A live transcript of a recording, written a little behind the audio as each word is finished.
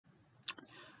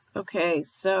Okay,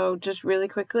 so just really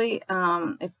quickly,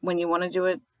 if when you want to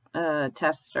do a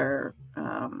test or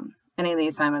any of the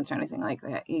assignments or anything like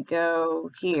that, you go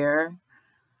here.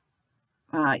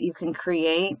 You can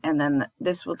create, and then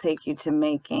this will take you to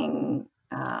making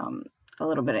a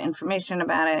little bit of information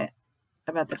about it,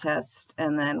 about the test,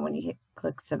 and then when you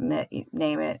click submit, you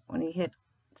name it. When you hit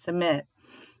submit,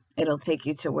 it'll take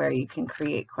you to where you can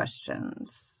create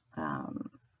questions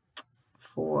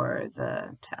for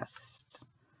the test.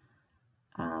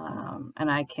 And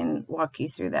I can walk you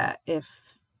through that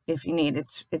if you need.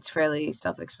 It's fairly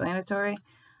self-explanatory,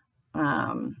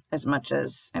 as much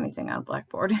as anything on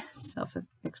Blackboard is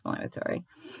self-explanatory.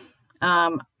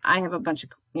 I have a bunch of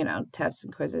tests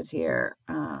and quizzes here.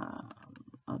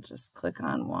 I'll just click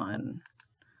on one.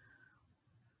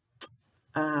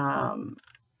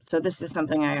 So this is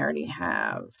something I already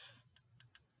have.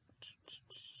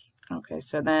 Okay,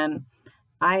 so then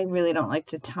I really don't like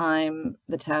to time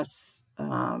the tests.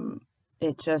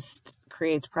 It just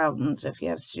creates problems if you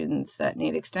have students that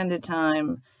need extended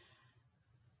time.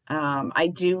 I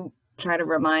do try to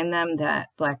remind them that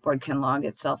Blackboard can log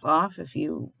itself off if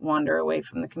you wander away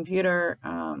from the computer,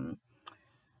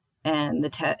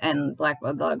 and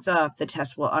Blackboard logs off, the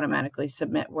test will automatically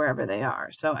submit wherever they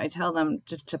are. So I tell them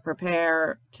just to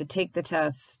prepare to take the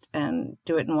test and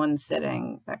do it in one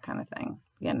sitting, that kind of thing.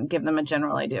 Again, give them a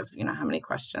general idea of how many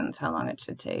questions, how long it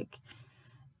should take.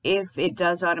 If it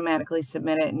does automatically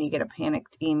submit it and you get a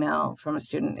panicked email from a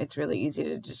student, it's really easy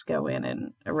to just go in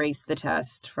and erase the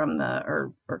test from the,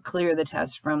 or clear the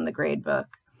test from the grade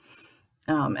book,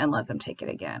 and let them take it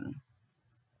again.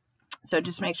 So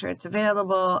just make sure it's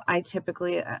available. I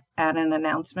typically add an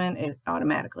announcement. It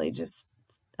automatically just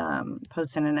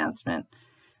posts an announcement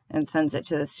and sends it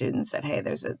to the students that, hey,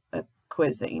 there's a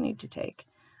quiz that you need to take.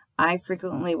 I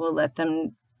frequently will let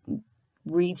them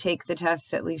retake the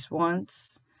test at least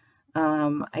once.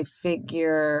 I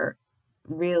figure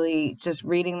really just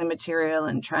reading the material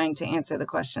and trying to answer the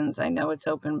questions, I know it's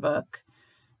open book,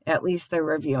 at least they're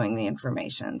reviewing the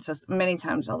information. So many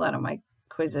times a lot of my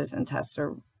quizzes and tests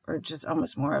are just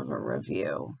almost more of a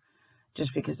review,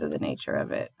 just because of the nature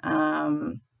of it.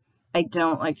 I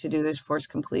don't like to do this forced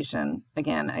completion.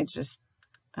 Again, I just,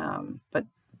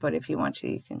 but if you want to,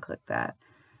 you can click that.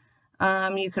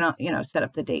 You can, set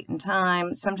up the date and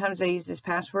time. Sometimes I use this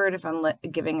password if I'm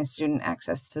giving a student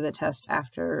access to the test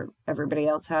after everybody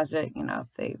else has it, if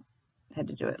they had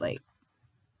to do it late.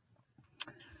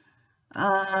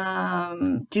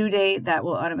 Due date, that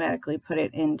will automatically put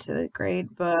it into the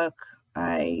grade book.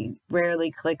 I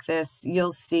rarely click this.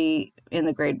 You'll see in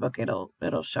the grade book, it'll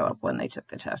show up when they took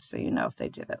the test, so you know if they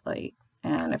did it late.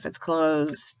 And if it's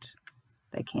closed,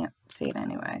 they can't see it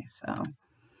anyway, so.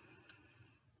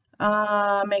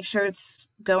 Make sure it's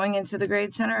going into the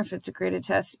grade center if it's a graded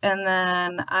test. And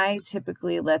then I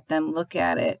typically let them look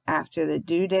at it after the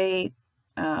due date,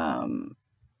 so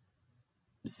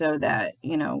that,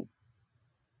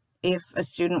 if a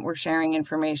student were sharing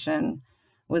information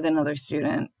with another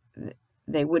student,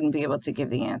 they wouldn't be able to give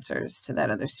the answers to that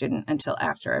other student until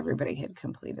after everybody had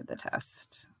completed the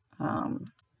test.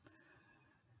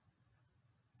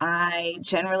 I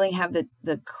generally have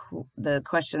the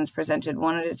questions presented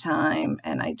one at a time,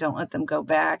 and I don't let them go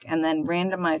back. And then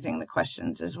randomizing the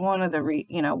questions is one of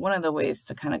the ways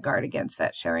to kind of guard against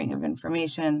that sharing of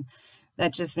information.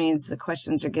 That just means the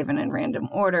questions are given in random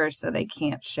order, so they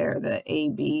can't share the A,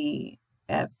 B,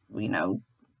 F,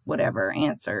 whatever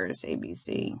answers, A, B,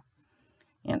 C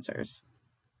answers.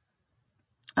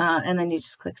 And then you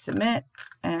just click submit,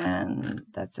 and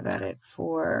that's about it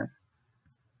for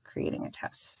creating a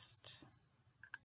test.